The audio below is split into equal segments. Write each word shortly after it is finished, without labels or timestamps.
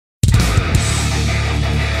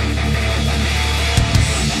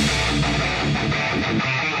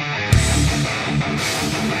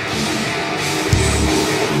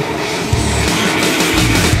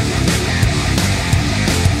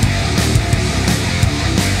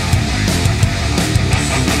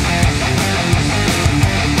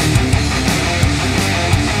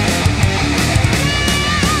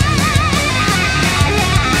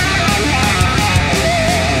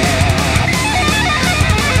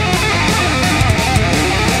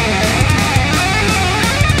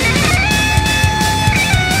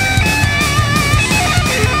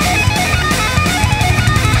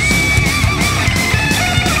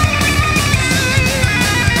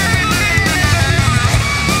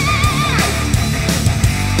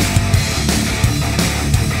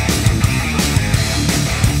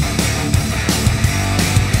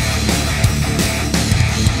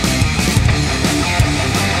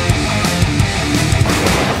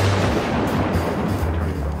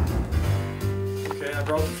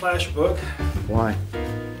flash book. Why?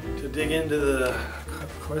 To dig into the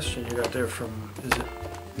question you got there from, is it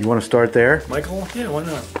You want to start there? Michael? Yeah, why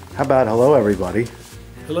not? How about hello everybody?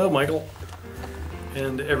 Hello, Michael.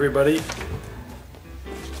 And everybody.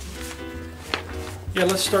 Yeah,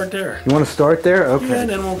 let's start there. You want to start there? Okay. Yeah, and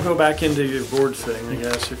then we'll go back into your board thing, I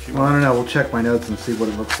guess, if you Well, I want. don't know. We'll check my notes and see what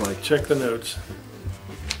it looks like. Check the notes.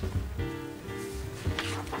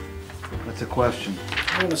 That's a question.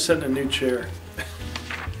 I'm going to sit in a new chair.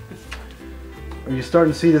 Are you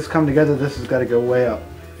starting to see this come together? This has got to go way up.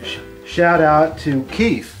 Shout out to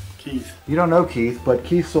Keith. Keith. You don't know Keith, but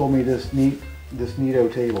Keith sold me this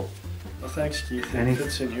neato table. Well, thanks, Keith. And It he-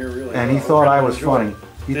 fits in here really And well. he thought I I'll was enjoy funny. it.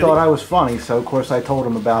 He Did thought he? I was funny, so of course I told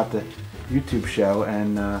him about the YouTube show,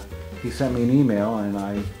 and he sent me an email, and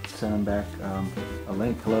I sent him back a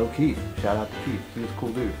link. Hello, Keith. Shout out to Keith. He was a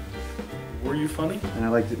cool dude. Were you funny? And I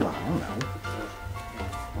liked it. Well, I don't know.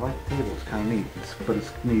 I like the table. It's kind of neat, but it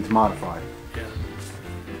needs modified. Yeah.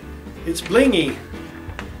 It's blingy.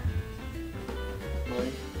 Mike,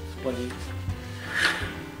 it's blingy.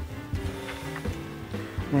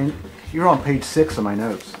 And you're on page 6 of my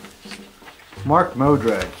notes. Mark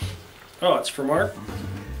Modre. Oh, it's for Mark?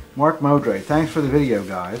 Mark Modre, thanks for the video,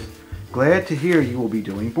 guys. Glad to hear you will be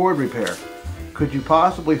doing board repair. Could you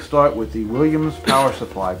possibly start with the Williams power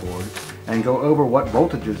supply board and go over what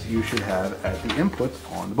voltages you should have at the inputs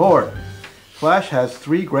on the board? Flash has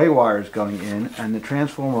 3 gray wires going in, and the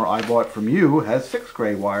transformer I bought from you has 6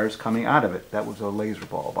 gray wires coming out of it. That was a laser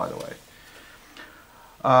ball, by the way.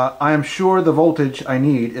 I am sure the voltage I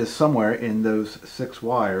need is somewhere in those 6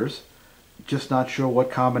 wires. Just not sure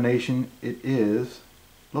what combination it is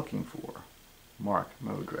looking for. Mark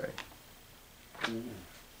Modre. Can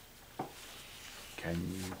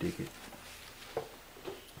you dig it?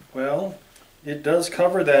 Well, it does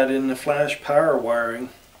cover that in the flash power wiring.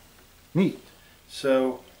 Neat.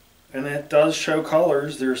 So, and it does show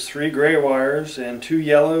colors. There's 3 gray wires and 2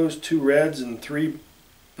 yellows, 2 reds, and 2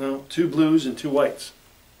 blues and 2 whites.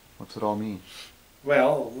 What's it all mean?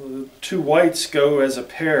 Well, 2 whites go as a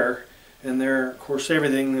pair, and they're, of course,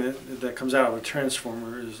 everything that comes out of a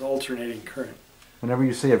transformer is alternating current. Whenever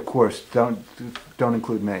you say "of course," don't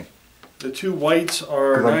include me, The 2 whites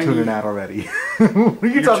are because I'm 90. tuning out already. Are you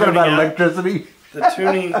You're talking tuning about out? electricity? The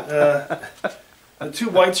tuning, the 2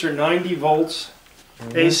 whites are 90 volts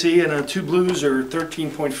AC, and the 2 blues are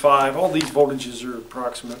 13.5. All these voltages are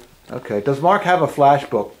approximate. Okay. Does Mark have a flash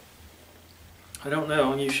book? I don't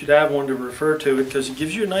know. You should have one to refer to it because it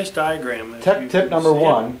gives you a nice diagram. if you Tip can number see it.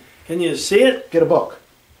 1: Can you see it? get a book.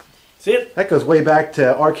 See it? That goes way back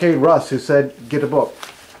to Arcade Russ, who said, "Get a book."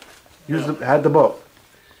 Had the book.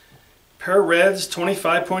 Pair of reds,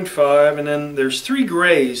 25.5, and then there's 3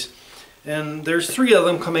 grays, and there's 3 of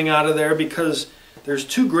them coming out of there because there's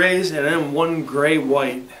 2 grays and then 1 gray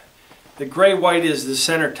white. The gray white is the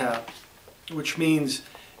center tap, which means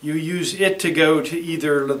you use it to go to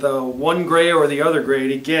either the one gray or the other gray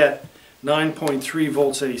to get 9.3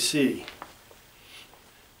 volts AC.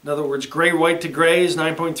 In other words, gray white to gray is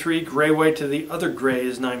 9.3, gray white to the other gray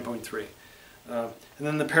is 9.3. And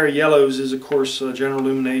then the pair of yellows is, of course, general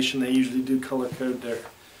illumination. They usually do color code there.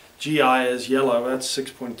 GI is yellow, that's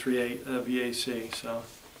 6.38 VAC. So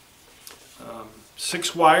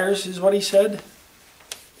 6 wires is what he said.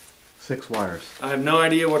 6 wires. I have no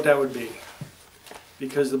idea what that would be,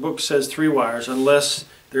 because the book says 3 wires, unless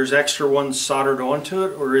there's extra ones soldered onto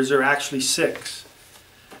it, or is there actually 6?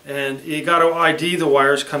 And you got to ID the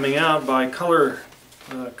wires coming out by color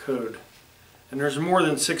code. And there's more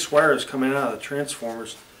than 6 wires coming out of the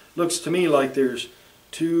transformers. Looks to me like there's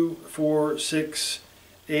 2, 4, 6,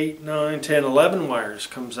 8, 9, 10, 11 wires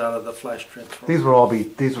comes out of the flash transformer. These would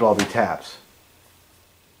all be taps.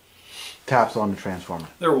 Taps on the transformer.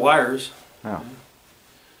 They're wires. Oh.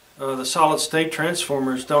 The solid state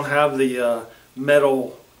transformers don't have the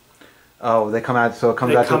metal. Oh, they come out, so it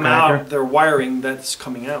comes They out to a come connector? out, they're wiring that's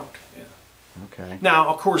coming out. Yeah. Okay. Now,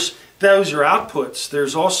 of course, those are outputs.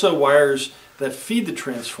 There's also wires that feed the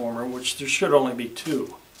transformer, which there should only be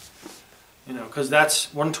 2. You know, because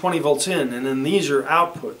that's 120 volts in, and then these are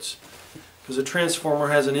outputs, because a transformer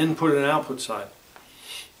has an input and output side.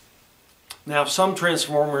 Now, some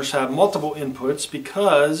transformers have multiple inputs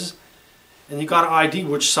because, and you got to ID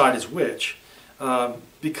which side is which,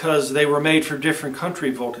 because they were made for different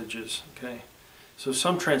country voltages. Okay, so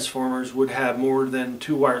some transformers would have more than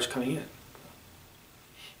 2 wires coming in.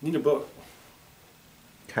 Need a book.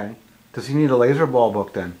 Okay. Does he need a laser ball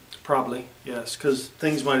book then? Probably, yes, because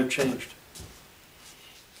things might have changed.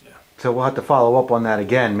 Yeah. So we'll have to follow up on that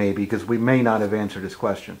again, maybe, because we may not have answered his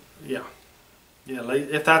question. Yeah. Yeah,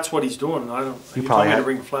 if that's what he's doing, I don't. You You probably told me had- to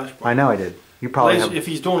bring a flashlight. I know I did. You probably have, if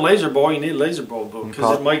he's doing laser ball, you need a laser ball book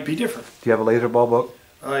because it might be different. Do you have a laser ball book?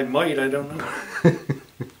 I might. I don't know.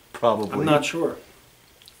 Probably. I'm not sure.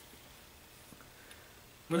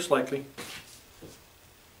 Most likely.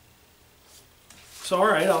 So all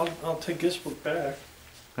right, I'll take this book back.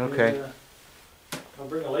 Okay. And, I'll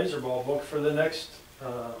bring a laser ball book for the next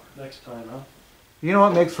time, huh? You know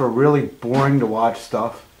what makes for really boring to watch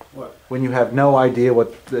stuff? What? When you have no idea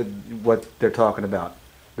what they're talking about,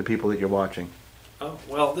 the people that you're watching. Oh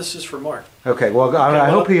well, this is for Mark. Okay. Well, I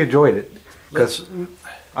hope he enjoyed it because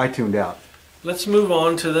I tuned out. Let's move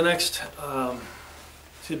on to the next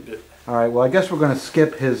tidbit. All right. Well, I guess we're going to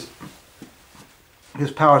skip his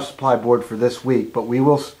power supply board for this week, but we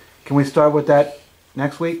will. Can we start with that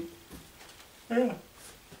next week? Yeah.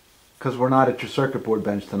 Because we're not at your circuit board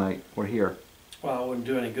bench tonight. We're here. Well, it wouldn't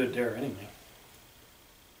do any good there anyway.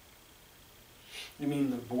 You mean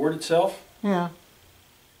the board itself? Yeah.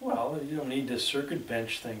 Well, you don't need this circuit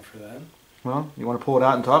bench thing for that. Well, you want to pull it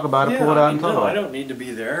out and talk about it? Pull it out and talk about it. No, I don't need to be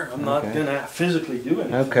there. I'm not going to physically do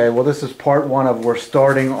anything. Okay. Well, this is part one of we're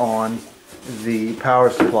starting on the power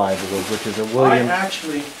supply board, which is a Williams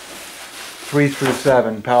 3 through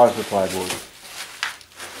 7 power supply board.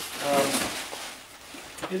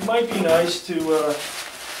 It might be nice to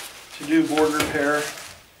do board repair,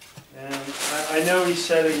 and I know he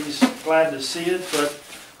said he's glad to see it, but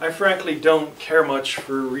I frankly don't care much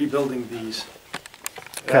for rebuilding these.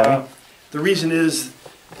 Okay. The reason is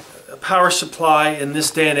a power supply in this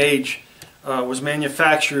day and age was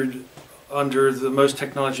manufactured under the most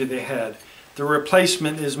technology they had. The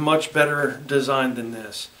replacement is much better designed than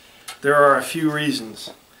this. There are a few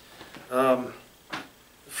reasons.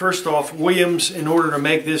 First off, Williams, in order to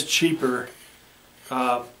make this cheaper,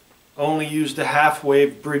 only used a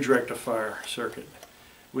half-wave bridge rectifier circuit,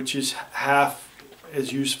 which is half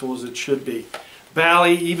as useful as it should be.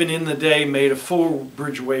 Bally, even in the day, made a full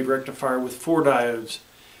bridge wave rectifier with 4 diodes.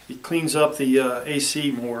 It cleans up the AC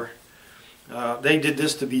more. They did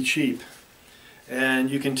this to be cheap. And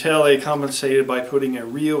you can tell they compensated by putting a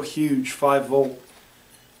real huge 5-volt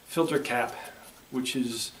filter cap, which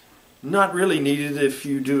is not really needed if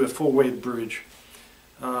you do a full wave bridge.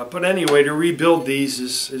 But anyway, to rebuild these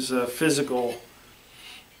is a physically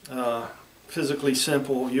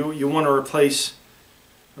simple. You want to replace,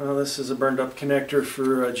 this is a burned up connector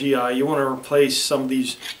for GI. You want to replace some of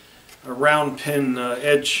these round pin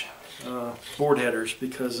edge board headers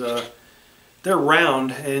because they're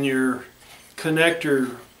round, and your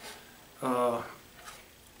connector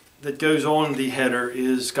that goes on the header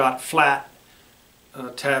is got flat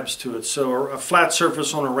tabs to it. So a flat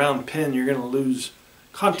surface on a round pin, you're going to lose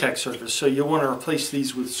contact surface. So you want to replace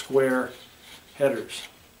these with square headers.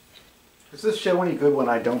 Does this show any good when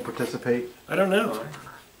I don't participate? I don't know. I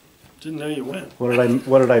didn't know you went. What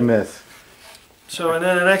did I miss? So, and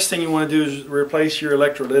then the next thing you want to do is replace your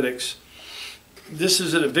electrolytics. This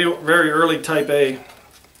is a very early Type A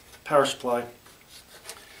power supply.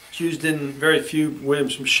 It's used in very few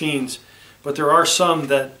Williams machines, but there are some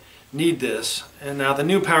that need this. And now the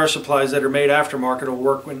new power supplies that are made aftermarket will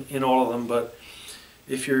work in all of them, but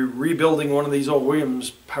if you're rebuilding one of these old Williams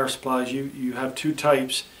power supplies, you have 2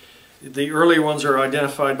 types. The earlier ones are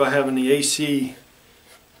identified by having the AC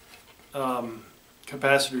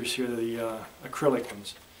capacitors here, the acrylic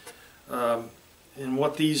ones. And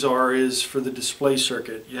what these are is for the display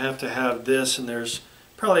circuit. You have to have this, and there's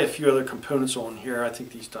probably a few other components on here, I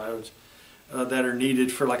think these diodes, that are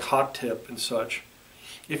needed for like hot tip and such,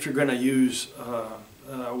 if you're going to use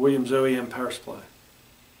Williams OEM power supply.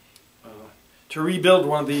 To rebuild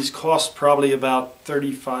one of these costs probably about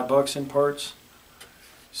 $35 in parts.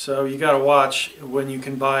 So you got to watch when you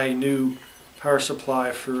can buy a new power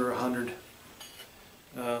supply for $100.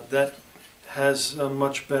 That has a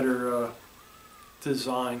much better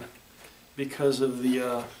design because of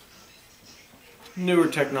the newer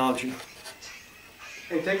technology.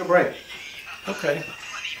 Hey, take a break. Okay.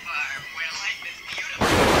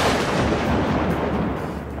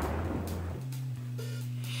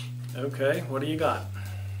 Okay, what do you got?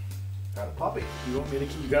 Got a puppy. You want me to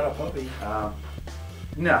keep? You got a puppy?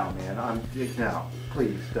 No, man. No.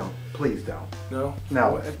 Please don't. Please don't. No.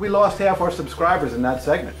 No. We lost half our subscribers in that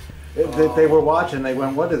segment. They were watching. They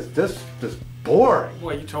went, "What is this? This boring."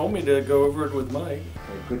 Well, you told me to go over it with Mike.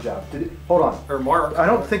 Okay, good job. Hold on. Or Mark. I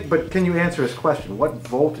don't think. But can you answer his question? What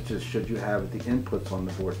voltages should you have at the inputs on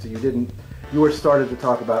the board? So you didn't. You were started to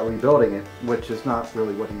talk about rebuilding it, which is not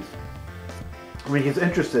really what he's. I mean, he's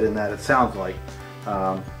interested in that. It sounds like.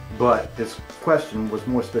 But his question was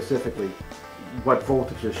more specifically, what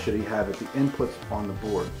voltages should he have at the inputs on the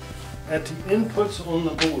board? At the inputs on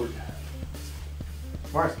the board.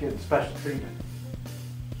 Mark's getting special treatment.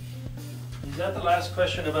 Is that the last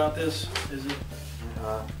question about this? Is it?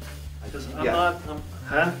 Because I'm yeah. not.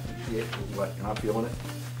 Huh? Yeah, what? You're not feeling it?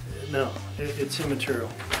 No, it's immaterial.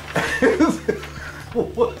 The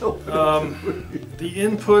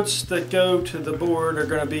inputs that go to the board are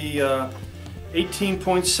going to be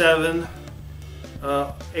 18.7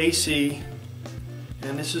 AC,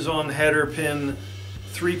 and this is on header pin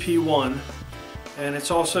 3P1, and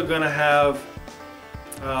it's also going to have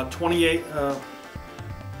 28.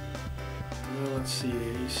 Let's see,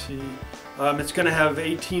 AC. It's going to have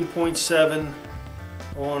 18.7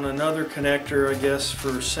 on another connector, I guess,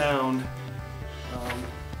 for sound. I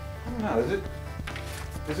don't know.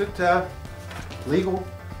 Is it legal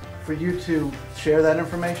for you to share that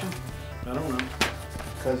information? I don't know.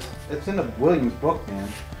 Because it's in the Williams book, man.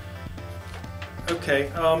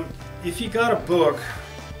 Okay. If you got a book,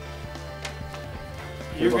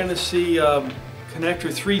 you're going to see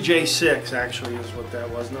connector 3J6 actually is what that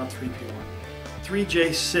was, not 3P1.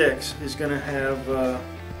 3J6 is going to have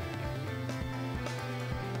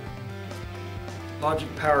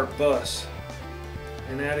logic power bus,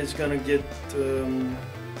 and that is going to get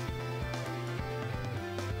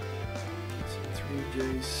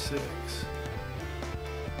 3J6.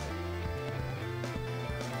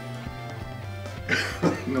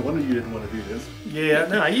 No wonder you didn't want to do this. Yeah,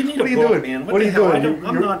 no, you need What a are you book, doing? man. What are you doing?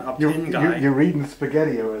 I'm not a pin guy. You're reading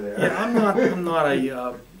spaghetti over there. Yeah, I'm not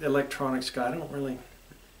a electronics guy. I don't really.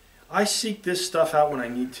 I seek this stuff out when I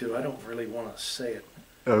need to. I don't really want to say it.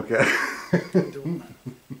 Okay.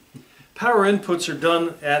 Power inputs are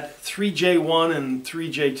done at 3J1 and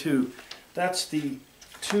 3J2. That's the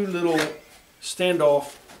two little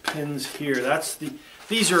standoff pins here.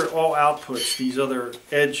 These are all outputs. These other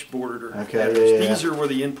edge bordered okay, yeah. These are where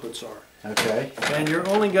the inputs are. Okay. And you're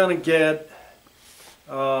only going to get,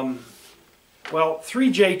 well,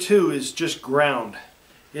 3J2 is just ground.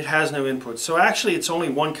 It has no inputs. So actually it's only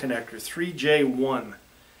one connector, 3J1.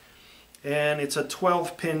 And it's a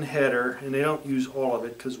 12-pin header, and they don't use all of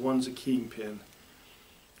it because one's a keying pin.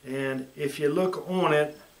 And if you look on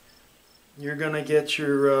it, you're going to get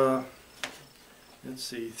your, let's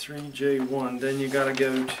see, 3J1. Then you got to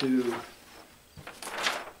go to,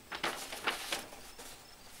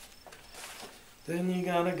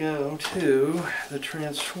 the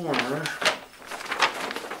transformer.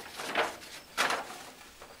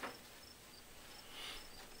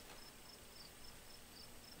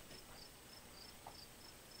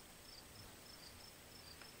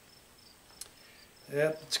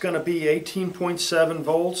 Yep, it's going to be 18.7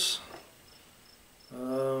 volts. It's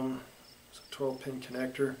a 12-pin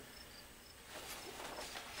connector.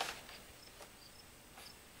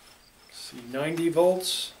 Let's see, 90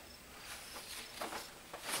 volts.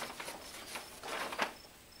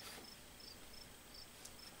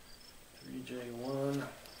 J1.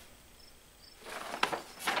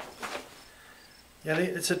 Yeah,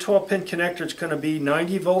 it's a 12-pin connector. It's going to be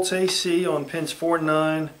 90 volts AC on pins 4 and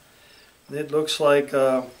 9. It looks like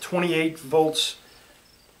 28 volts.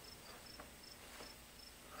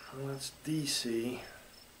 Well, that's DC.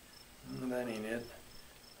 Oh, that ain't it.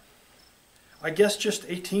 I guess just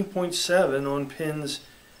 18.7 on pins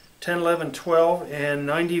 10, 11, 12, and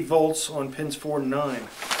 90 volts on pins 4 and 9.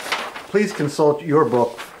 Please consult your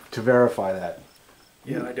book to verify that.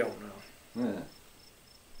 Yeah, I don't know. Yeah.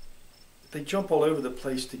 They jump all over the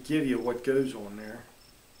place to give you what goes on there.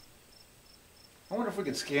 I wonder if we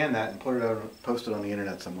could scan that and put it out, post it on the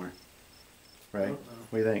internet somewhere. Right?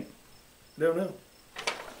 What do you think? Don't know.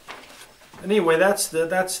 Anyway, that's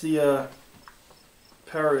the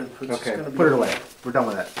power inputs. Okay, put it away. We're done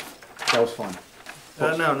with that. That was fun.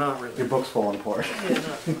 No, not really. Your book's falling apart. Yeah,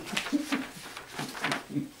 not.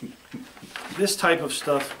 This type of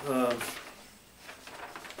stuff.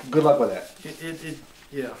 Good luck with that.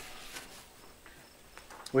 Yeah.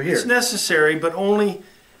 We're here. It's necessary, but only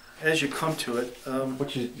as you come to it.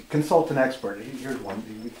 Which is consult an expert. Here's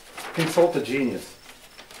one. Consult a genius.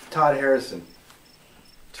 Todd Harrison.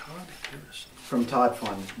 Todd Harrison. From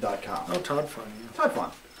ToddFun.com. Oh, Todd Fun. Yeah.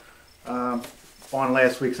 Todd Fun. On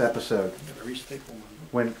last week's episode, Gotta restaple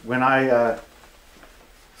my book. when I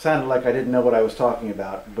sounded like I didn't know what I was talking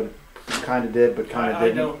about, but kind of did, but kind of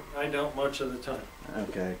didn't. I don't much of the time.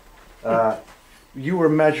 Okay. You were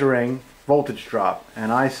measuring voltage drop,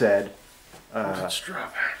 and I said. Voltage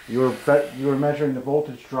drop. You were measuring the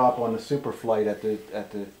voltage drop on the Superflight at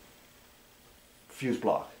the fuse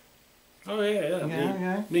block. Oh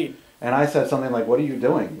yeah. Neat. And I said something like, "What are you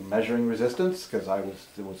doing? Measuring resistance?" Because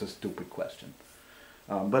it was a stupid question.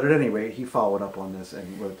 But at any rate, he followed up on this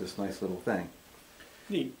and wrote this nice little thing.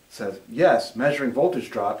 Neat. Says, yes, measuring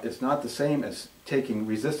voltage drop is not the same as taking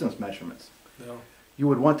resistance measurements. No. You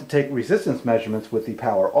would want to take resistance measurements with the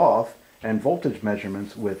power off and voltage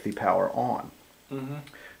measurements with the power on. Mm-hmm.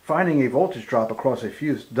 Finding a voltage drop across a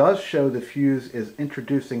fuse does show the fuse is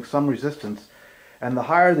introducing some resistance, and the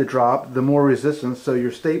higher the drop, the more resistance, so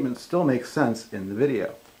your statement still makes sense in the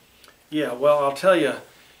video. Yeah, well, I'll tell you,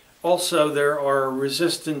 also there are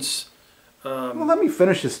resistance Well, let me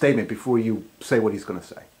finish his statement before you say what he's going to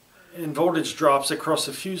say. and voltage drops across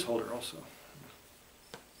the fuse holder also.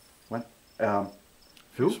 What?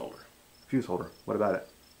 Fuse holder. Fuse holder. What about it?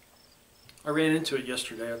 I ran into it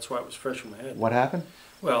yesterday, that's why it was fresh in my head. What happened?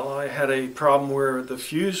 Well, I had a problem where the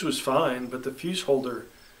fuse was fine, but the fuse holder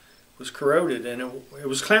was corroded, and it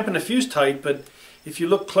was clamping the fuse tight, but if you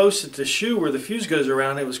look close at the shoe where the fuse goes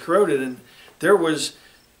around, it was corroded, and there was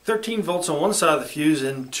 13 volts on one side of the fuse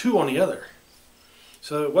and 2 on the other.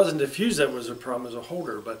 So it wasn't the fuse that was a problem, it was a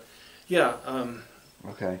holder, but yeah.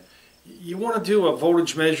 Okay. You want to do a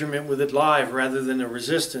voltage measurement with it live rather than a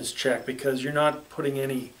resistance check because you're not putting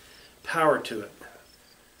any power to it.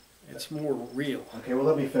 It's more real. Okay, well,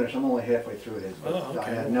 let me finish. I'm only halfway through it. Oh, okay.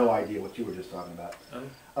 I had no idea what you were just talking about.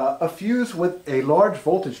 Oh. A fuse with a large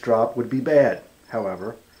voltage drop would be bad,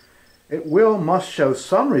 however. It must show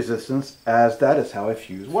some resistance, as that is how a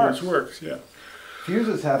fuse works. Fuse works, yeah.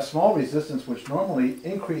 Fuses have small resistance which normally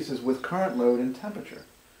increases with current load and temperature.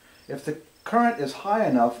 If the current is high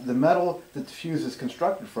enough, the metal that the fuse is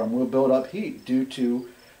constructed from will build up heat due to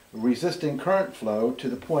resisting current flow to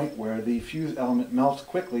the point where the fuse element melts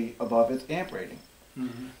quickly above its amp rating.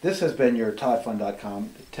 Mm-hmm. This has been your ToddFun.com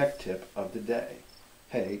tech tip of the day.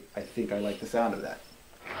 Hey, I think I like the sound of that.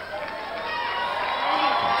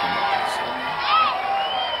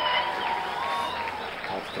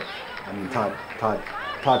 Todd's tip. I mean Todd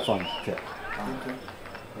Fun's tip. Okay.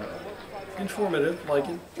 Informative, like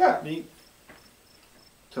it. Yeah. Neat.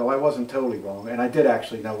 So I wasn't totally wrong, and I did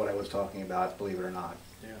actually know what I was talking about, believe it or not.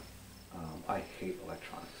 Yeah. I hate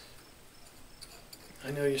electronics.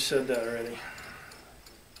 I know you said that already.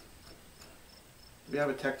 Do we have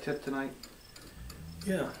a tech tip tonight?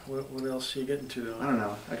 Yeah. What else are you getting to? I don't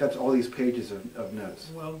know. I got all these pages of notes.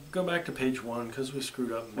 Well, go back to page 1 because we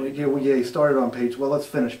screwed up. Well, yeah, you started on page, well, let's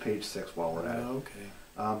finish page 6 while we're at it.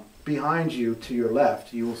 Okay. Behind you, to your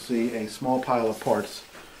left, you will see a small pile of parts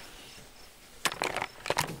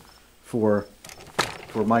for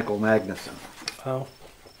Michael Magnuson, Oh.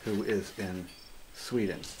 who is in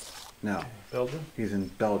Sweden. No, Okay. Belgium? he's in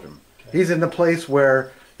Belgium. Okay. He's in the place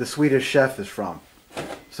where the Swedish chef is from,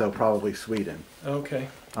 so probably Sweden. Okay.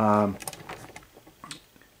 I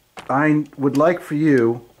would like for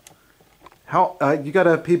you, you got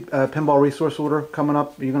a pinball resource order coming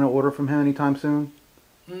up? Are you going to order from him anytime soon?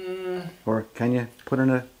 Or can you put in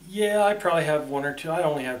a... Yeah, I probably have 1 or 2. I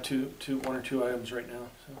only have one or two items right now.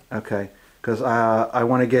 So. Okay, because I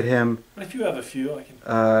want to get him But if you have a few, I can...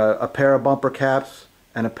 a pair of bumper caps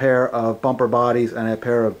and a pair of bumper bodies and a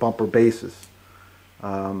pair of bumper bases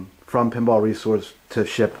from Pinball Resource to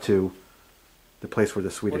ship to the place where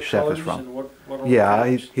the Swedish chef is from. And what are Yeah,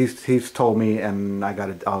 the colors? he's told me, and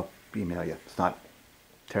I'll email you. It's not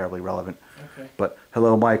terribly relevant. Okay. But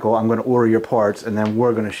hello, Michael. I'm going to order your parts, and then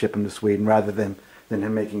we're going to ship them to Sweden rather than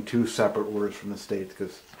him making 2 separate orders from the States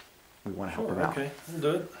because we want to help him out. Okay, we'll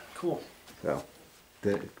do it. Cool. So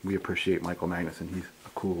we appreciate Michael Magnuson. He's a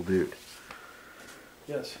cool dude.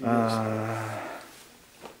 Yes, he is.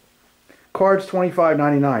 Cards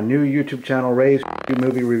 $25.99. New YouTube channel. Ray's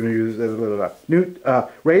movie reviews. New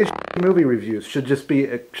Ray's movie reviews should be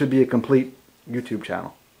a complete YouTube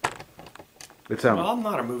channel. It's Well, I'm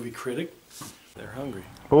not a movie critic. They're hungry.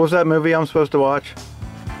 What was that movie I'm supposed to watch?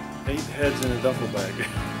 8 heads in a duffel bag.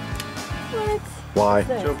 What? Why?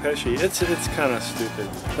 Joe Pesci. It's kind of stupid.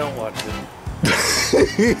 Don't watch it.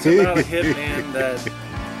 It's about a hitman that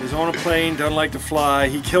is on a plane, doesn't like to fly.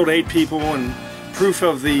 He killed 8 people, and proof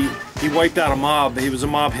of he wiped out a mob. He was a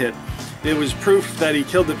mob hit. It was proof that he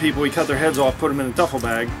killed the people. He cut their heads off, put them in a duffel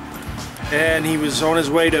bag, and he was on his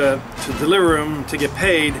way to deliver them to get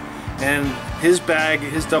paid. And his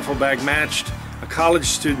duffel bag matched a college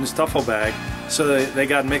student's duffel bag, so they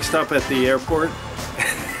got mixed up at the airport.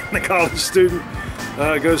 The college student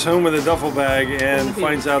goes home with a duffel bag and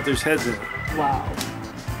finds out there's heads in it. Wow.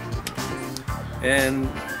 And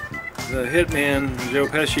the hitman, Joe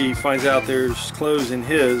Pesci, finds out there's clothes in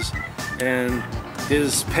his, and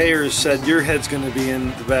his payers said, your head's going to be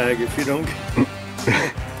in the bag if you don't.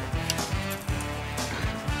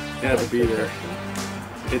 You had to be there.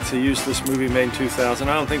 It's a useless movie made in 2000.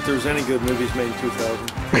 I don't think there's any good movies made in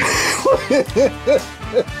 2000.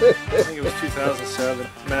 I think it was 2007.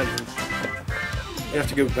 Imagine. You have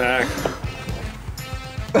to go back.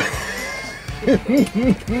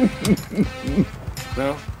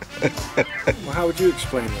 No? Well, how would you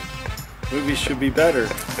explain it? Movies should be better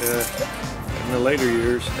in the later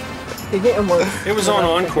years. You're getting worse. It was on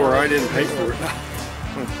Encore. I didn't pay for it.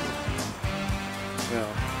 No,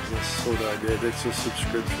 that's sort of I did. It's a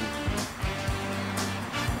subscription.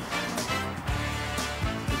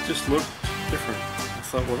 It just looked different. I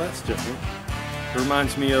thought, well, that's different. It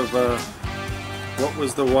reminds me of what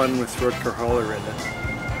was the one with Rutger Hauer in it?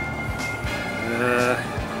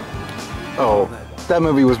 Oh, that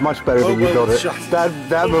movie was much better than you built it.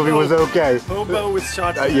 That movie was okay. Hobo with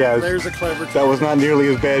shotgun. Yes. There's a clever title. That was not nearly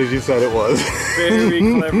as bad as you said it was. Very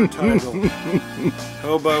clever title.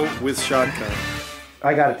 Hobo with shotgun.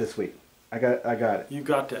 I got it this week. I got it. You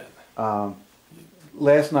got that.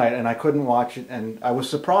 Last night, and I couldn't watch it, and I was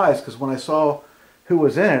surprised because when I saw who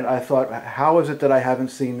was in it, I thought, how is it that I haven't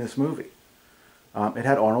seen this movie? It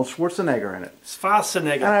had Arnold Schwarzenegger in it.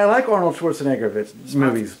 Schwarzenegger. And I like Arnold Schwarzenegger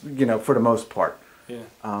movies, you know, for the most part. Yeah.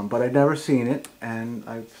 But I'd never seen it, and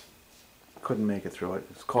I couldn't make it through it.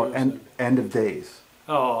 It's called End of Days.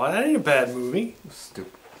 Oh, that ain't a bad movie.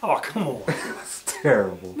 Stupid. Oh, come on. It's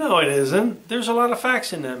terrible. No, it isn't. There's a lot of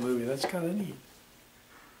facts in that movie. That's kind of neat.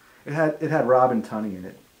 It had Robin Tunney in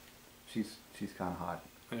it. She's kind of hot.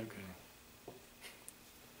 Okay.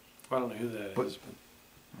 Well, I don't know who that is.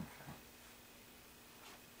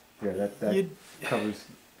 Yeah, that covers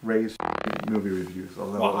Ray's movie reviews.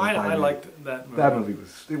 Although Well, I liked that movie. That movie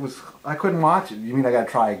was I couldn't watch it. You mean I got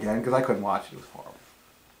to try again? Because I couldn't watch it. It was horrible.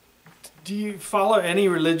 Do you follow any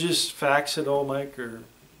religious facts at all, Mike, or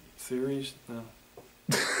theories? No.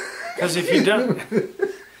 Because if you don't,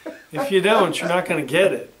 you're not going to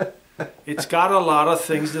get it. It's got a lot of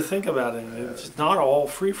things to think about in it. It's not all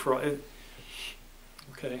free for all.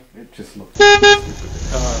 Okay. It just looks stupid.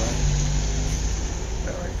 All right.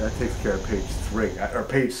 All right, that takes care of page 3 or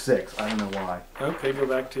page 6. I don't know why. Okay, go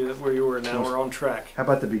back to where you were. Now we're on track. How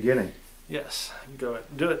about the beginning? Yes, go ahead.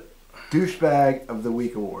 Do it. Douchebag of the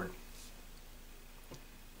Week award.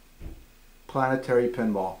 Planetary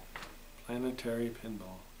Pinball. Planetary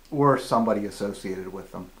Pinball. Or somebody associated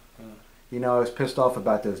with them. You know, I was pissed off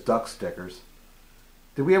about those duck stickers.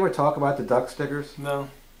 Did we ever talk about the duck stickers? No.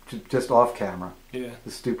 Just off camera. Yeah.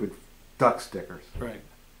 The stupid duck stickers. Right.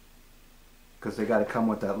 Because they got to come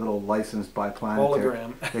with that little licensed by Planetary.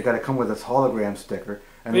 Hologram. They got to come with this hologram sticker.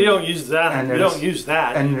 And you don't use that. And you don't use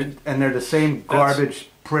that. And they're the same garbage,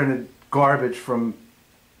 printed garbage from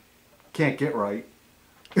Can't Get Right.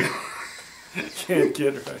 Can't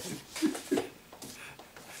Get Right.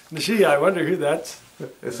 Gee, I wonder who that's.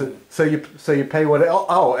 So you pay what?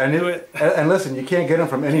 Oh, and listen, you can't get them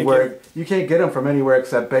from anywhere. You can't get them from anywhere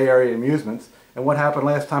except Bay Area Amusements. And what happened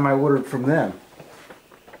last time I ordered from them?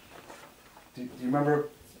 Do you remember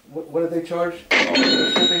what did they charge?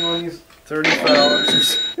 Shipping on these?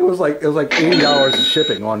 $35. It was like $80 of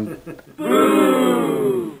shipping on.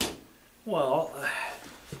 Well.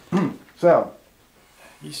 So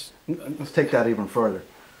let's take that even further.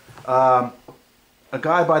 A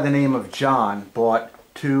guy by the name of John bought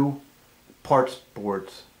 2 parts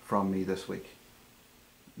boards from me this week.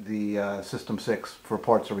 The System 6 for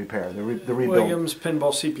parts of repair. The rebuild. Williams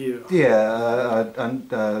Pinball CPU.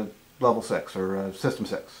 Yeah, level 6 or System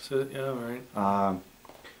 6. So, yeah, all right.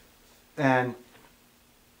 And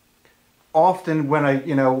often when I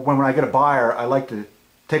get a buyer, I like to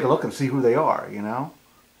take a look and see who they are. You know,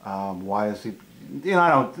 why is he? You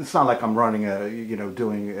know, it's not like I'm running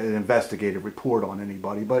doing an investigative report on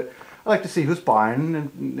anybody, but I like to see who's buying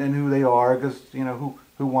and who they are, because, you know,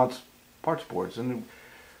 who wants parts boards. And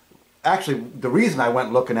actually, the reason I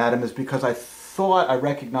went looking at him is because I thought I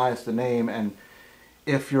recognized the name, and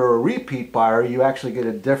if you're a repeat buyer, you actually get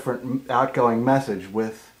a different outgoing message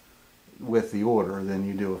with the order than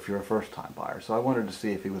you do if you're a first-time buyer. So I wanted to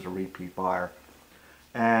see if he was a repeat buyer.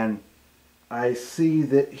 And I see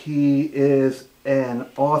that he is an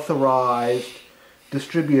authorized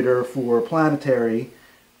distributor for Planetary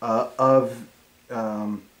of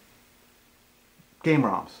game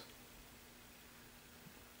ROMs.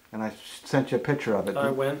 And I sent you a picture of it. I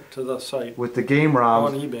went to the site. With the game ROMs.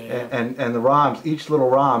 On eBay. Yeah. And the ROMs, each little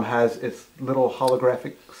ROM has its little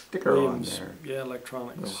holographic sticker Williams, on there. Yeah,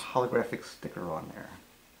 electronics. Little holographic sticker on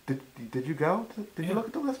there. Did you go? Did you look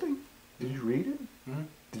at the listing? Did you read it? Mm-hmm.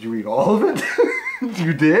 Did you read all of it?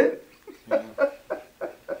 You did? Yeah.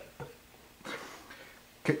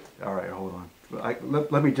 Okay, all right, hold on.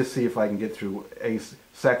 Let me just see if I can get through a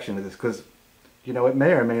section of this, because, you know, it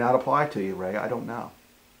may or may not apply to you, Ray. I don't know.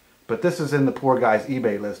 But this is in the poor guy's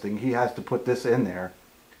eBay listing. He has to put this in there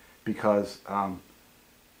because I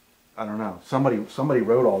I don't know. Somebody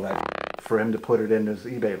wrote all that for him to put it in his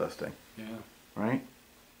eBay listing. Yeah. Right?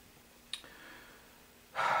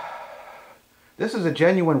 This is a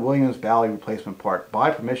genuine Williams Bally replacement part by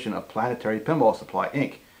permission of Planetary Pinball Supply,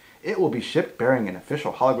 Inc. It will be shipped bearing an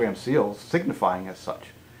official hologram seal signifying as such.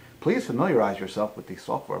 Please familiarize yourself with the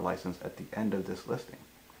software license at the end of this listing.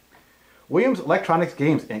 Williams Electronics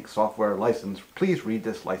Games, Inc. software license. Please read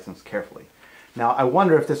this license carefully. Now, I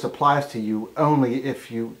wonder if this applies to you only if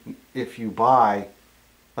you buy,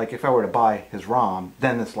 like if I were to buy his ROM,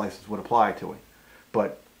 then this license would apply to him.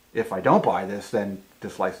 But if I don't buy this, then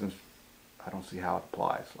this license, I don't see how it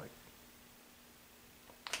applies. Like,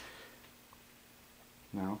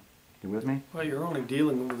 no? You with me? Well, you're only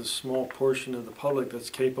dealing with a small portion of the public that's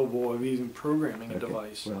capable of even programming a Okay.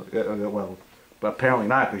 device. Well, but apparently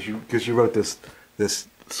not, because you wrote this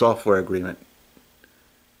software agreement.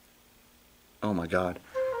 Oh my God.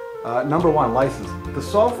 Number 1, license. The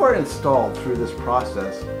software installed through this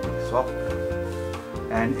process,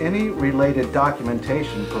 and any related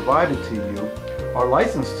documentation provided to you are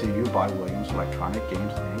licensed to you by Williams Electronic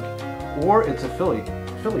Games, Inc. or its affiliates,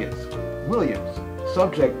 Williams,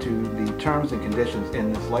 subject to the terms and conditions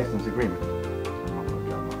in this license agreement.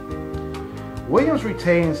 Williams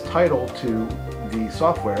retains title to the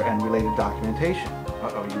software and related documentation.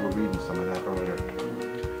 Uh-oh, you were reading some of that earlier.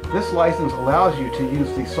 This license allows you to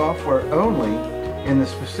use the software only in the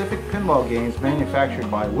specific pinball games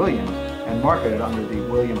manufactured by Williams and marketed under the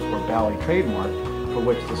Williams or Bally trademark for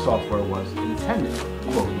which the software was intended,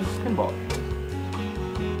 quote, pinball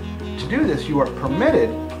games. To do this, you are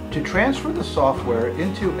permitted to transfer the software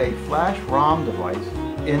into a flash ROM device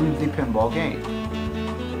in the pinball game.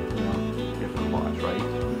 If it was, right?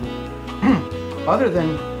 Other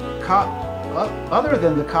than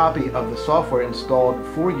the copy of the software installed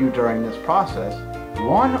for you during this process,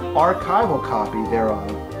 one archival copy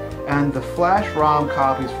thereof, and the flash ROM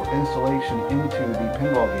copies for installation into the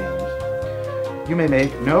pinball games, you may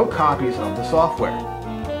make no copies of the software.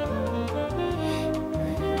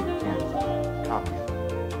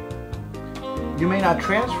 You may not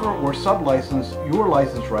transfer or sublicense your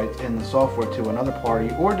license rights in the software to another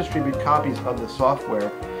party or distribute copies of the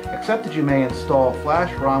software, except that you may install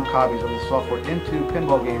flash ROM copies of the software into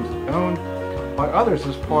pinball games owned by others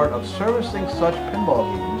as part of servicing such pinball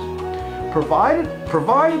games,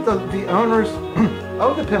 provided the owners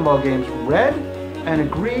of the pinball games read and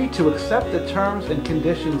agree to accept the terms and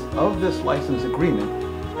conditions of this license agreement,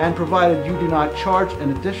 and provided you do not charge an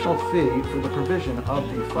additional fee for the provision of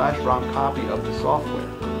the flash ROM copy of the software.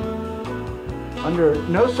 Under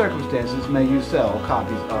no circumstances may you sell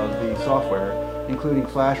copies of the software, including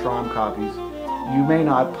flash ROM copies. You may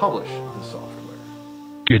not publish the software.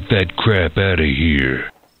 Get that crap out of here.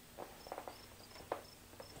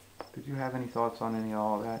 Did you have any thoughts on any of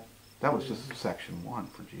all of that? That was just section 1,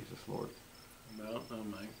 for Jesus Lord. Well, no,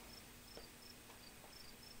 Mike.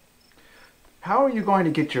 How are you going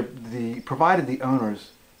to get provided the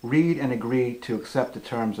owners read and agree to accept the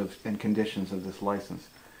terms and conditions of this license?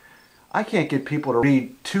 I can't get people to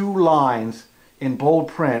read 2 lines in bold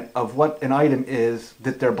print of what an item is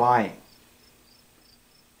that they're buying.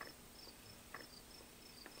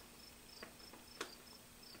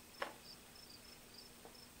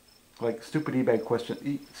 Like stupid eBay question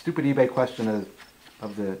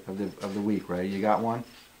of the week, right? You got one?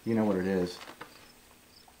 You know what it is.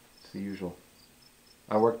 It's the usual.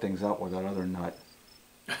 I work things out with that other nut.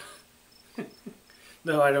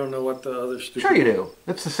 No, I don't know what the other stupid... Sure you do.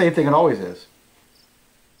 It's the same thing it always is.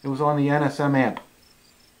 It was on the NSM amp.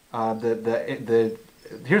 I'll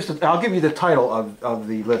give you the title of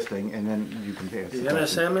the listing, and then you can answer The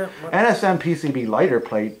NSM amp? What? NSM PCB lighter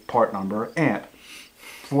plate part number amp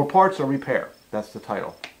for parts or repair. That's the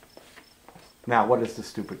title. Now, what is the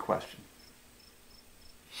stupid question?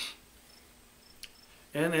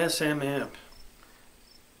 NSM amp.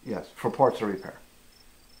 Yes, for parts or repair.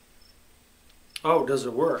 Oh, does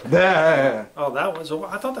it work? Yeah. Oh, that was...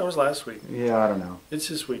 I thought that was last week. Yeah, I don't know. It's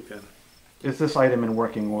this week then. Is this item in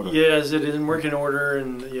working order? Yes, it is in working order,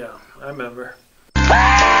 and yeah, I remember. You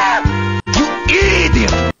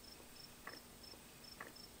idiot!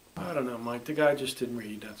 I don't know, Mike. The guy just didn't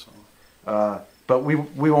read, that's all. But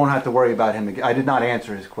we won't have to worry about him again. I did not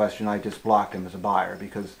answer his question. I just blocked him as a buyer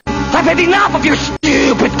because... I've had enough of your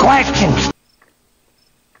stupid questions!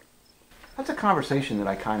 That's a conversation that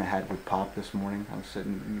I kind of had with Pop this morning. I was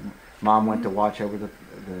sitting... Mom went to watch over the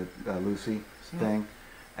Lucy thing.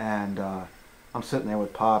 And I'm sitting there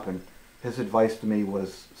with Pop, and his advice to me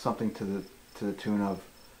was something to the tune of...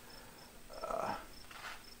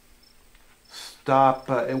 stop...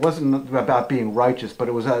 it wasn't about being righteous, but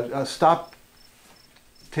it was stop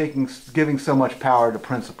giving so much power to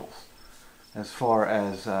principals, as far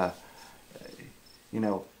as you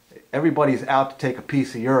know, everybody's out to take a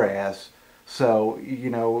piece of your ass. So, you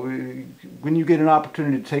know, when you get an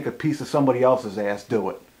opportunity to take a piece of somebody else's ass, do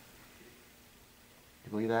it.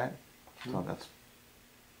 You believe that? So that's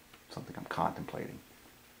something I'm contemplating.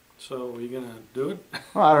 So, are you going to do it?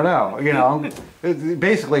 Well, I don't know. You know,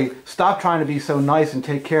 basically, stop trying to be so nice and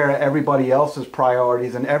take care of everybody else's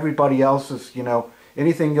priorities and everybody else's, you know,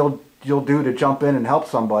 anything you'll do to jump in and help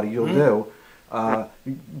somebody, you'll do.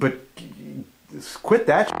 But quit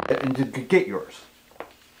that shit and just get yours.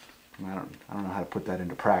 I don't know how to put that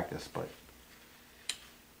into practice, but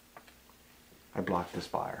I blocked this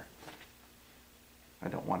buyer. I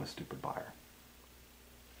don't want a stupid buyer.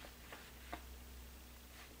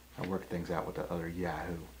 I work things out with the other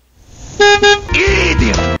Yahoo.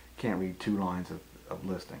 Idiot! Can't read 2 lines of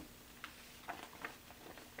listing.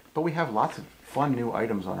 But we have lots of fun new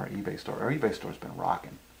items on our eBay store. Our eBay store's been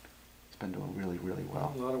rocking. It's been doing really, really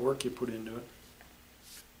well. A lot of work you put into it.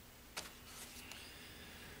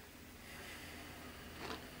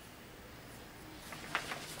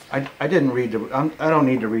 I didn't read I don't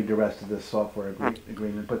need to read the rest of this software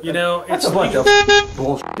agreement, but you know, that's it's a bunch of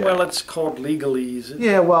bullshit. Well, it's called legalese.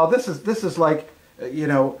 Yeah, well, this is like, you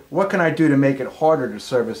know, what can I do to make it harder to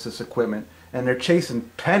service this equipment? And they're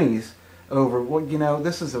chasing pennies over. Well, you know,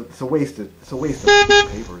 this is it's a waste of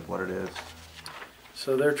paper, is what it is.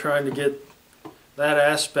 So they're trying to get that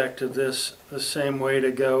aspect of this the same way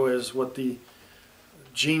to go as what the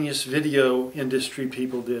genius video industry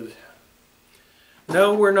people did.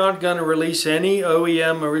 No, we're not going to release any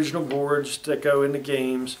OEM original boards that go into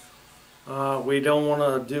games. We don't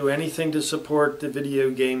want to do anything to support the video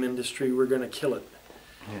game industry. We're going to kill it.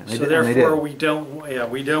 Yeah, so therefore, we don't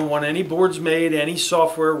want any boards made, any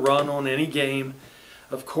software run on any game.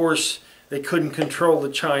 Of course, they couldn't control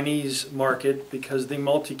the Chinese market because the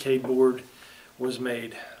multicade board was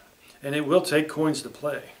made, and it will take coins to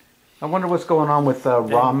play. I wonder what's going on with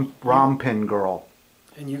ROM pin girl.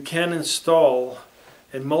 And you can install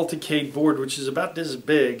a multicade board, which is about this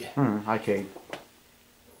big. iCade.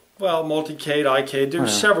 Well, multicade, iCade.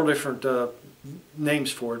 There's several different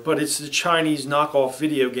names for it, but it's the Chinese knockoff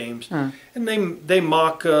video games, and they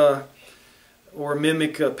mock or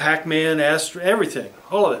mimic Pac-Man, Astro, everything,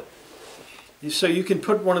 all of it. So you can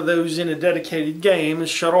put one of those in a dedicated game and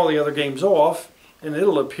shut all the other games off, and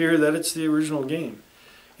it'll appear that it's the original game.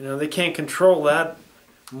 You know, they can't control that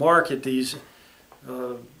market. These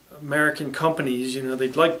American companies, you know,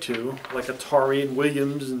 they'd like to, like Atari and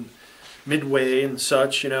Williams and Midway and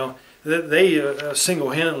such, you know, they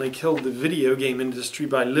single-handedly killed the video game industry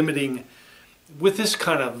by limiting, with this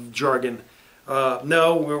kind of jargon,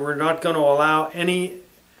 no, we're not going to allow any,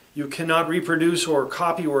 you cannot reproduce or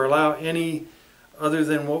copy or allow any other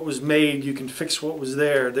than what was made. You can fix what was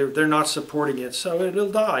there. They're not supporting it, so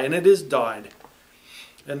it'll die, and it is died.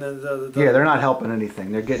 And yeah, they're not helping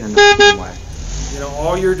anything. They're getting in the way. You know,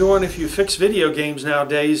 all you're doing if you fix video games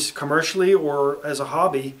nowadays, commercially or as a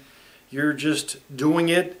hobby, you're just doing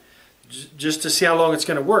it just to see how long it's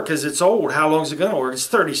going to work, because it's old. How long is it going to work? It's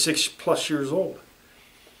 36 plus years old.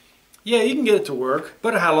 Yeah, you can get it to work,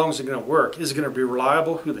 but how long is it going to work? Is it going to be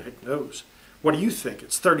reliable? Who the heck knows? What do you think?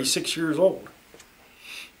 It's 36 years old.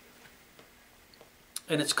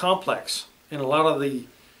 And it's complex. And a lot of the...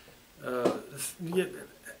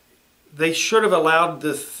 they should have allowed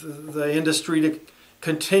the industry to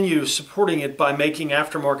continue supporting it by making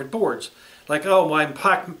aftermarket boards. Like, oh, my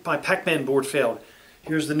Pac-Man board failed.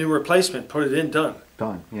 Here's the new replacement. Put it in, done.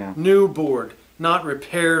 Done, yeah. New board, not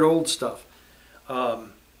repaired old stuff.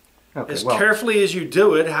 As carefully as you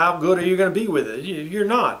do it, how good are you going to be with it? You're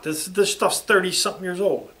not. This stuff's 30-something years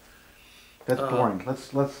old. That's boring.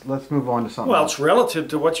 Let's move on to something. Well, else. It's relative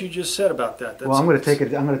to what you just said about that. Well, I'm going to take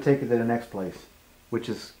it. I'm going to take it to the next place, which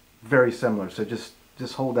is very similar. So just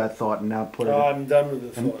hold that thought and now put it. Oh, I'm done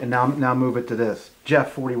with the thought. And now move it to this.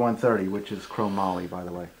 Jeff 4130, which is Chrome Molly, by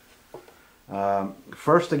the way.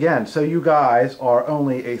 First again, so you guys are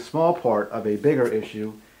only a small part of a bigger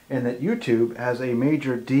issue, in that YouTube has a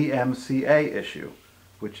major DMCA issue,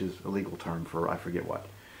 which is a legal term for I forget what.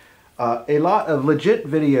 A lot of legit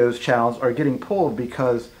videos channels are getting pulled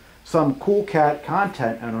because some cool cat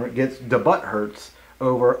content owner gets the butt hurts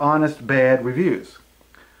over honest bad reviews.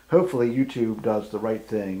 Hopefully YouTube does the right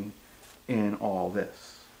thing in all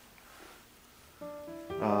this.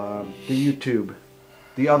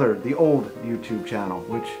 The old YouTube channel,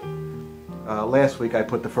 which last week I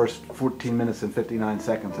put the first 14 minutes and 59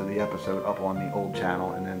 seconds of the episode up on the old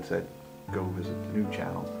channel and then said go visit the new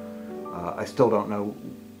channel. I still don't know.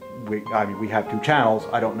 I mean, we have two channels.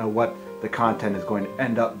 I don't know what the content is going to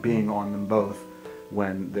end up being on them both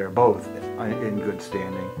when they're both in good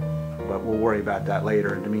standing. But we'll worry about that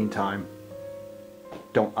later. In the meantime,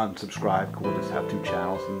 don't unsubscribe. We'll just have 2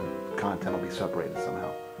 channels and the content will be separated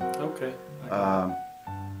somehow. Okay.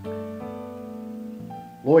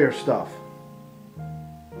 Lawyer stuff.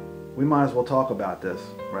 We might as well talk about this,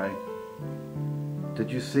 right?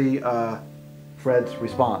 Did you see Fred's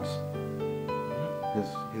response?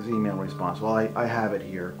 His email response. Well, I have it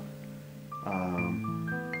here.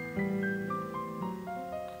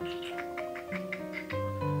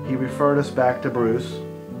 He referred us back to Bruce,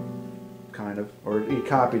 kind of, or he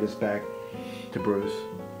copied us back to Bruce,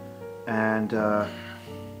 and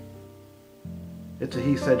it's a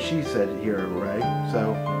he said she said here, right?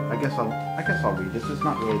 So I guess I'll read this. It's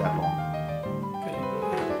not really that long.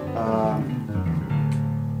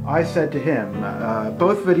 I said to him,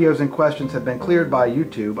 both videos in questions have been cleared by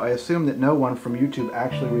YouTube. I assume that no one from YouTube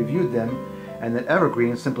actually reviewed them and that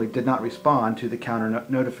Evergreen simply did not respond to the counter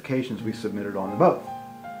notifications we submitted on them both.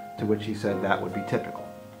 To which he said that would be typical.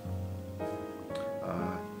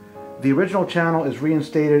 The original channel is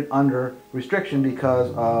reinstated under restriction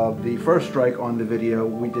because of the first strike on the video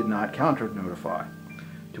we did not counter notify.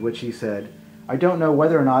 To which he said, I don't know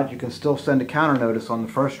whether or not you can still send a counter notice on the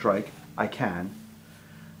first strike. I can.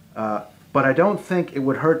 But I don't think it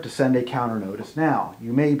would hurt to send a counter notice now.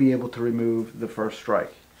 You may be able to remove the first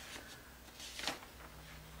strike.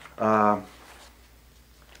 The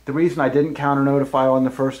reason I didn't counter notify on the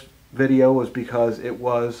first video was because it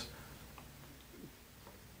was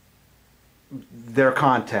their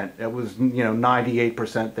content. It was,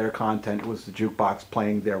 98% their content. It was the jukebox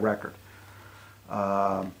playing their record.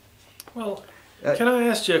 Well, can I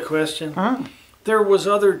ask you a question? Huh? There was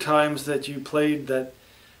other times that you played that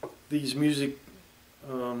these music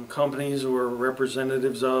companies or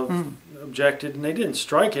representatives of objected, and they didn't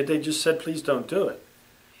strike it. They just said, please don't do it.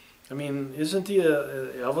 I mean, isn't the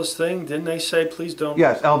Elvis thing, didn't they say, please don't?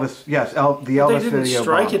 Yes, Elvis, yes, the Elvis video. They didn't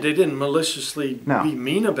strike it. They didn't maliciously be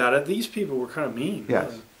mean about it. These people were kind of mean.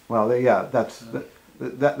 Yes. Well,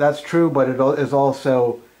 that's true, but it is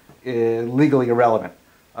also legally irrelevant.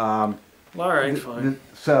 All right, fine.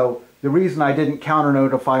 So the reason I didn't counter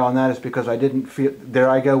notify on that is because I didn't feel. There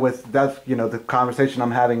I go with that's the conversation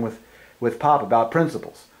I'm having with Pop about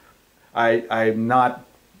principles. I'm not.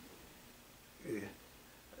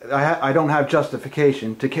 I don't have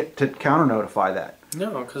justification to counter notify that.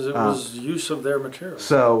 No, because it was use of their material.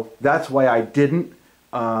 So that's why I didn't,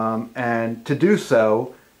 and to do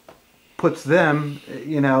so puts them,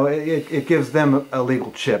 it gives them a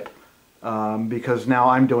legal chip, because now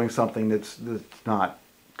I'm doing something that's not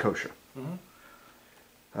kosher.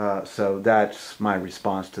 So that's my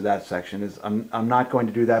response to that section. Is I'm not going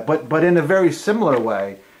to do that, but in a very similar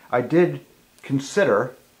way, I did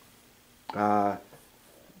consider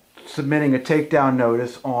submitting a takedown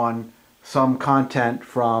notice on some content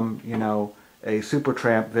from, a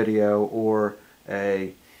Supertramp video or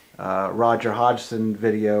a Roger Hodgson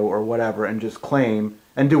video or whatever, and just claim,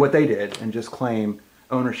 and do what they did, and just claim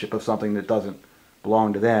ownership of something that doesn't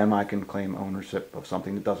belong to them. I can claim ownership of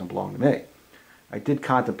something that doesn't belong to me. I did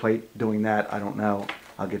contemplate doing that. I don't know.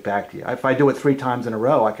 I'll get back to you. If I do it 3 times in a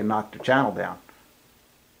row, I can knock the channel down.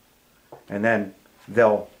 And then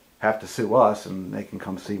they'll have to sue us, and they can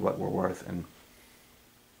come see what we're worth, and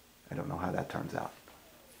I don't know how that turns out.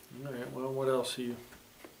 All right, well, what else are you?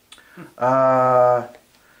 I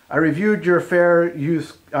reviewed your fair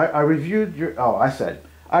use. I reviewed your. Oh,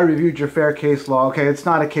 I reviewed your fair case law. Okay, it's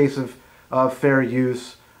not a case of fair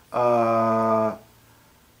use. Our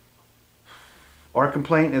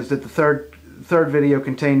complaint is that the third video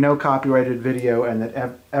contained no copyrighted video, and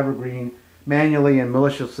that Evergreen manually and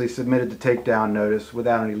maliciously submitted the takedown notice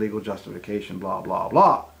without any legal justification, blah, blah,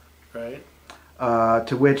 blah. Right.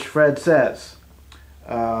 To which Fred says,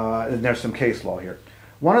 and there's some case law here,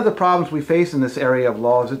 one of the problems we face in this area of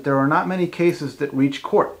law is that there are not many cases that reach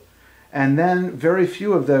court, and then very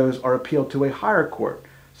few of those are appealed to a higher court,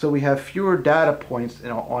 so we have fewer data points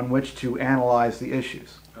on which to analyze the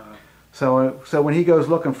issues. So when he goes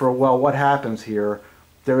looking for, well, what happens here,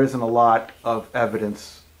 there isn't a lot of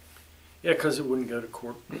evidence. Yeah, because it wouldn't go to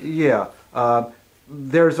court. Yeah.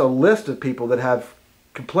 There's a list of people that have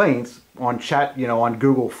complaints on on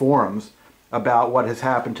Google forums about what has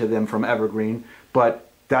happened to them from Evergreen, but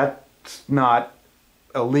that's not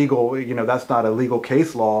a legal, that's not a legal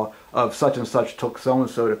case law of such and such took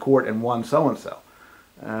so-and-so to court and won so-and-so.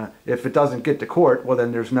 If it doesn't get to court, well,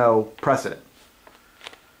 then there's no precedent.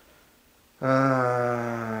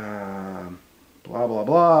 Blah, blah,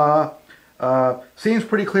 blah. Seems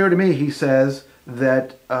pretty clear to me, he says,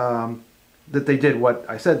 that that they did what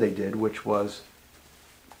I said they did, which was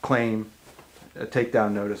claim a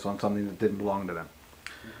takedown notice on something that didn't belong to them.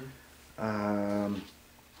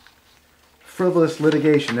 Frivolous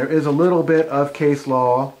litigation. There is a little bit of case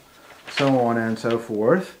law, so on and so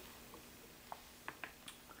forth.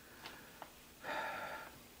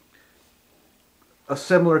 A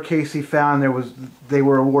similar case he found, they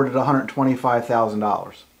were awarded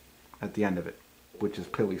 $125,000 at the end of it, which is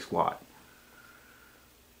pilly squat.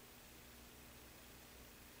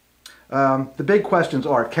 The big questions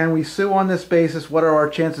are, can we sue on this basis? What are our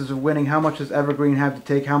chances of winning? How much does Evergreen have to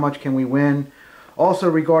take? How much can we win? Also,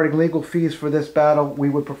 regarding legal fees for this battle, we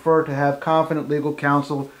would prefer to have competent legal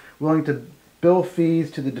counsel willing to bill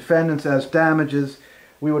fees to the defendants as damages.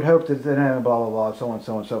 We would hope that, blah, blah, blah, so on,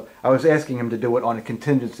 so on. So I was asking him to do it on a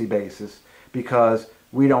contingency basis because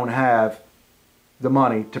we don't have the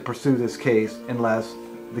money to pursue this case unless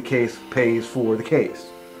the case pays for the case.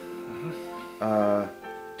 To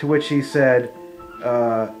which he said,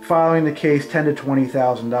 following the case, $10,000 to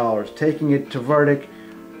 $20,000. Taking it to verdict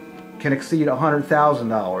can exceed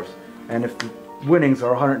 $100,000. And if the winnings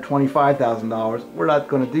are $125,000, we're not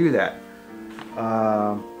going to do that.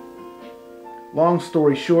 Long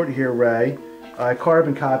story short here, Ray, I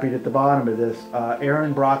carbon copied at the bottom of this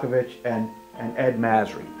Aaron Brockovich and Ed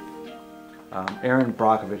Masry. Aaron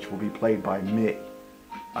Brockovich will be played by me.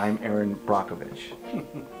 I'm Aaron Brockovich.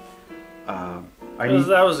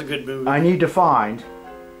 That was a good movie. I need to find,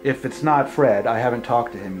 if it's not Fred, I haven't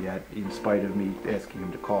talked to him yet, in spite of me asking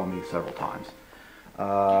him to call me several times.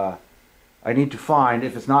 I need to find,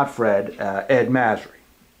 if it's not Fred, Ed Masry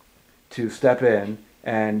to step in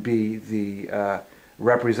and be the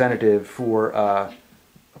representative for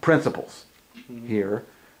principals here.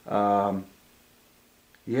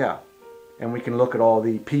 Yeah, and we can look at all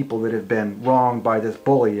the people that have been wronged by this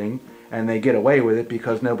bullying, and they get away with it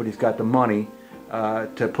because nobody's got the money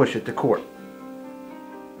to push it to court.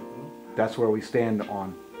 That's where we stand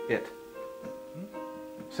on it.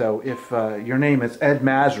 So if your name is Ed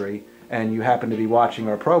Masry and you happen to be watching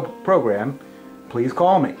our program, please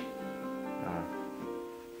call me.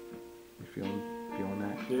 You feeling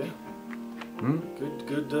that? Yeah.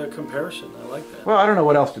 Good comparison. I like that. Well, I don't know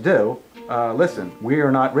what else to do. Listen, we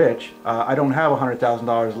are not rich. I don't have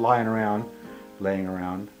 $100,000 laying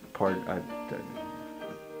around.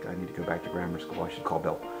 I need to go back to grammar school. I should call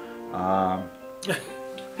Bill.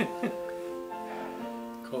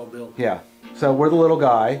 Call Bill. Yeah. So we're the little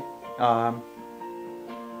guy. I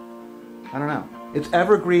don't know. It's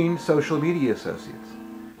Evergreen Social Media Associates.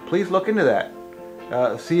 Please look into that.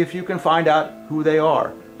 See if you can find out who they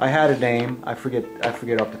are. I had a name. I forget off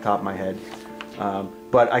the top of my head.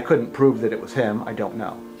 But I couldn't prove that it was him. I don't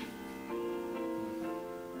know.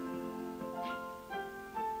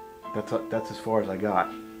 That's as far as I got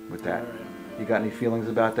with that. Right. You got any feelings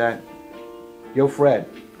about that? Yo, Fred,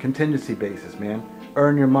 contingency basis, man.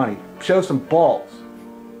 Earn your money. Show some balls.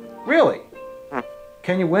 Really?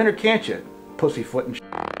 Can you win or can't you? Pussyfoot and shit.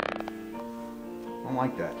 I don't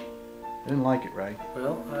like that. I didn't like it, right?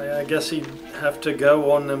 Well, I guess he'd have to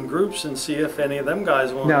go on them groups and see if any of them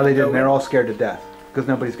guys want to No, they go didn't. They're in. all scared to death. Because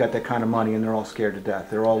nobody's got that kind of money and they're all scared to death.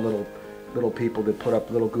 They're all little people that put up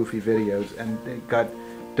little goofy videos and they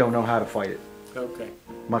don't know how to fight it. Okay.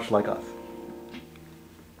 Much like us.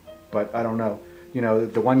 But I don't know. You know,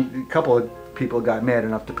 couple of people got mad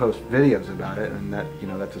enough to post videos about it, and that, you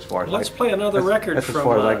know, that's as far as Let's play another record that's from. as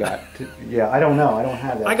far as I got. Yeah, I don't know. I don't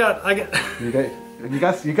have that. I got. You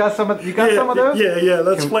got some of those? Yeah.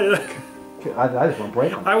 Let's play that. I just want to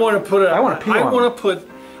break them. I want to put I want to put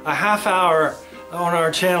a half hour on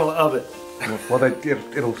our channel of it. Well,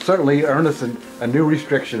 it'll certainly earn us a new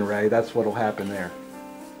restriction, Ray. That's what'll happen there.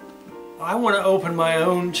 I want to open my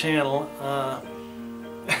own channel,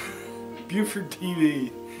 Buford TV,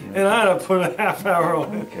 yeah. And I want to put a half hour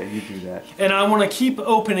on it. Okay, you do that. And I want to keep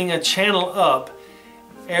opening a channel up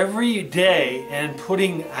every day and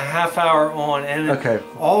putting a half hour on, and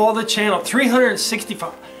all the channel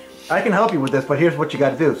 365. I can help you with this, but here's what you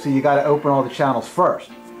got to do. See, you got to open all the channels first,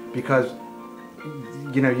 because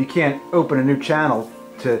you know you can't open a new channel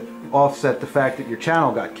to offset the fact that your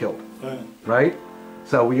channel got killed, right?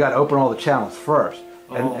 So we got to open all the channels first,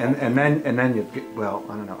 and then you get, well,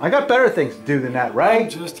 I don't know. I got better things to do than that, right? I'm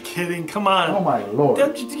just kidding. Come on. Oh my lord!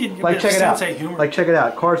 Like check it out. Like check it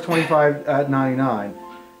out. Cars 25.99.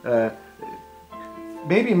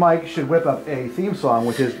 Maybe Mike should whip up a theme song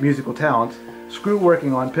with his musical talents. Screw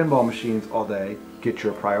working on pinball machines all day. Get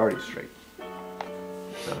your priorities straight.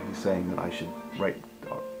 So he's saying that I should write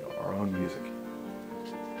our own music.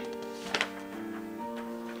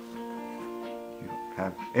 You don't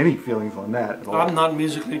have any feelings on that at all. I'm not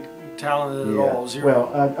musically talented at all.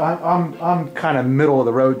 Zero. Well, I'm kind of middle of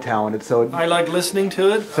the road talented, so I like listening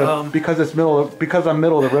to it. so because I'm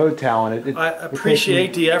middle of the road talented. I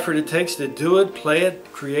appreciate the effort it takes to do it, play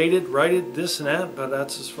it, create it, write it, this and that. But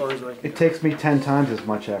that's as far as I can. It takes me 10 times as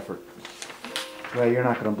much effort. Well, you're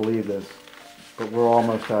not going to believe this, but we're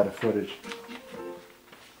almost out of footage.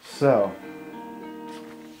 So,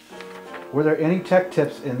 were there any tech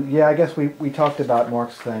tips in? Yeah, I guess we talked about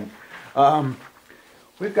Mark's thing.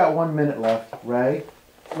 We've got 1 minute left, Ray.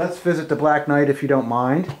 Let's visit the Black Knight if you don't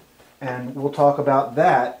mind, and we'll talk about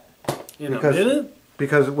that. In a minute?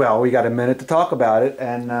 Because, well, we got a minute to talk about it,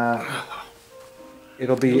 and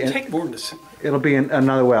it'll be... It'll take more than a... It'll be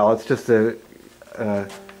another, well, it's just a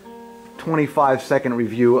 25-second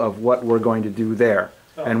review of what we're going to do there,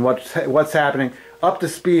 and what's happening. Up to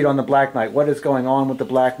speed on the Black Knight. What is going on with the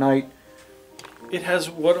Black Knight? It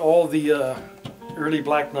has what all the early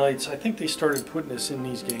Black Knights, I think they started putting this in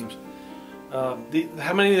these games.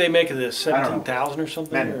 How many do they make of this? 17,000 or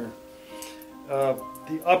something? Or,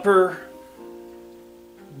 the upper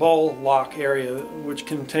ball lock area, which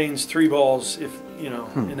contains 3 balls, if you know,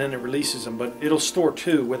 and then it releases them, but it'll store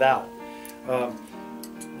 2 without.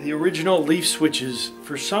 The original leaf switches,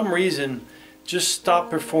 for some reason, just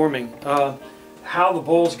stopped performing. How the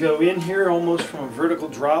balls go in here, almost from a vertical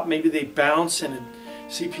drop, maybe they bounce and the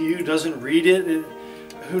CPU doesn't read it.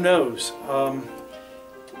 Who knows?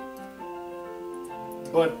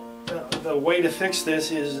 But the way to fix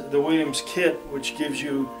this is the Williams kit, which gives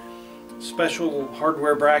you special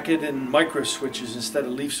hardware bracket and micro switches instead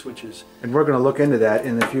of leaf switches. And we're going to look into that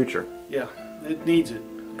in the future. Yeah, it needs it.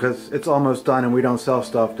 Because it's almost done and we don't sell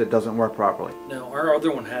stuff that doesn't work properly. No, our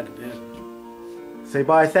other one had it in. Say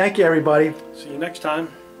bye. Thank you, everybody. See you next time.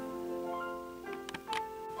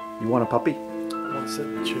 You want a puppy? I want to sit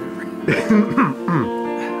in the chair.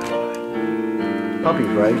 Puppies,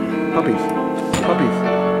 right? Puppies.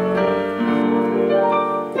 Puppies.